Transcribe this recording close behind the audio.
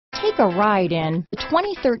Take a ride in the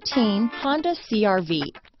 2013 Honda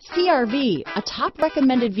CR-V. CR-V, a top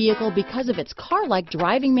recommended vehicle because of its car-like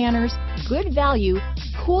driving manners, good value,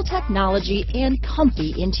 cool technology, and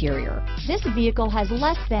comfy interior. This vehicle has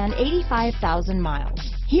less than 85,000 miles.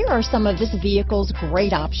 Here are some of this vehicle's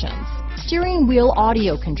great options: steering wheel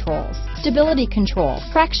audio controls, stability control,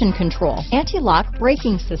 traction control, anti-lock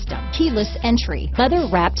braking system, keyless entry,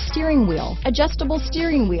 leather-wrapped steering wheel, adjustable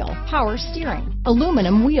steering wheel, power steering,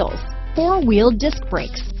 aluminum wheels, four-wheel disc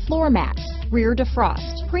brakes, floor mats, rear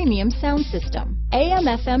defrost, premium sound system,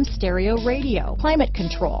 AM/FM stereo radio, climate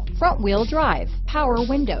control, front-wheel drive, power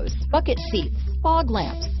windows, bucket seats, fog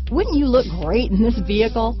lamps. Wouldn't you look great in this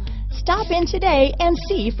vehicle? Stop in today and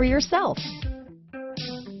see for yourself.